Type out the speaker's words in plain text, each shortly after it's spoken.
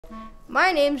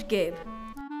My name's Gabe.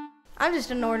 I'm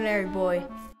just an ordinary boy.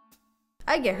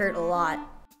 I get hurt a lot.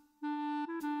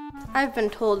 I've been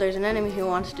told there's an enemy who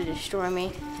wants to destroy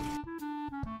me.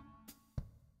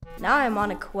 Now I'm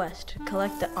on a quest to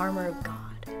collect the armor of God.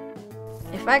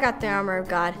 If I got the armor of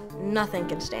God, nothing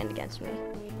can stand against me.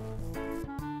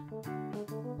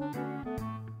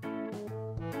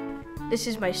 This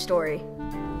is my story.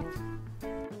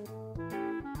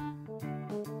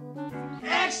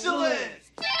 Excellent!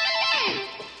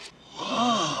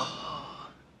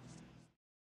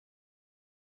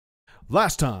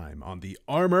 Last time on the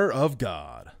Armor of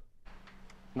God.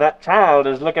 That child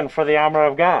is looking for the armor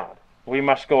of God. We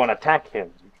must go and attack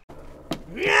him.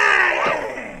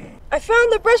 I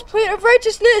found the breastplate of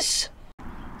righteousness!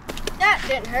 That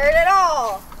didn't hurt at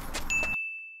all!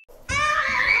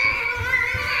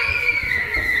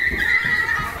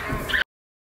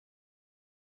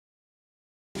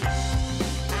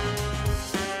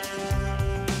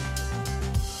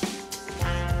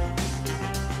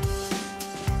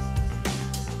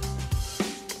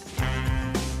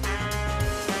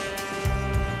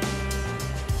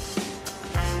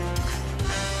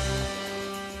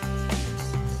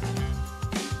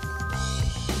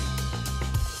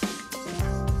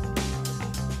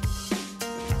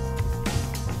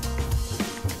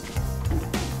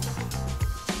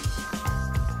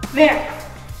 Man,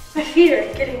 my feet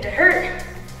are getting to hurt.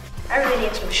 I really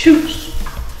need some shoes.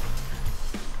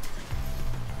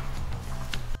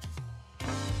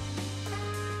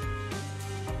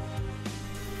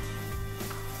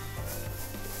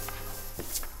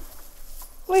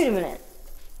 Wait a minute.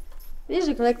 These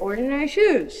look like ordinary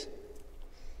shoes.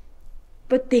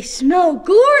 But they smell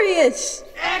glorious!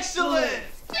 Excellent!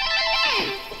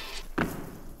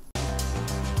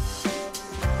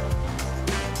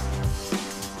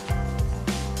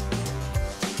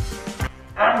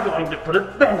 I'm going to put a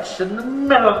bench in the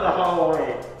middle of the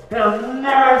hallway. He'll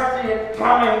never see it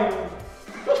coming.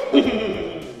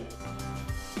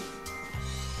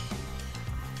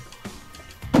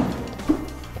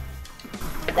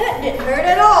 That didn't hurt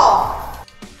at all!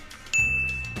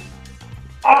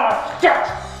 Oh, shit!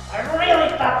 I really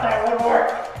thought that would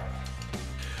work.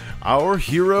 Our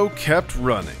hero kept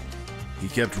running. He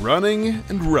kept running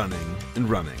and running and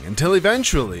running until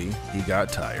eventually he got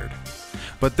tired.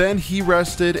 But then he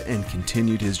rested and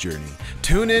continued his journey.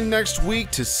 Tune in next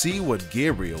week to see what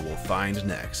Gabriel will find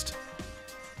next.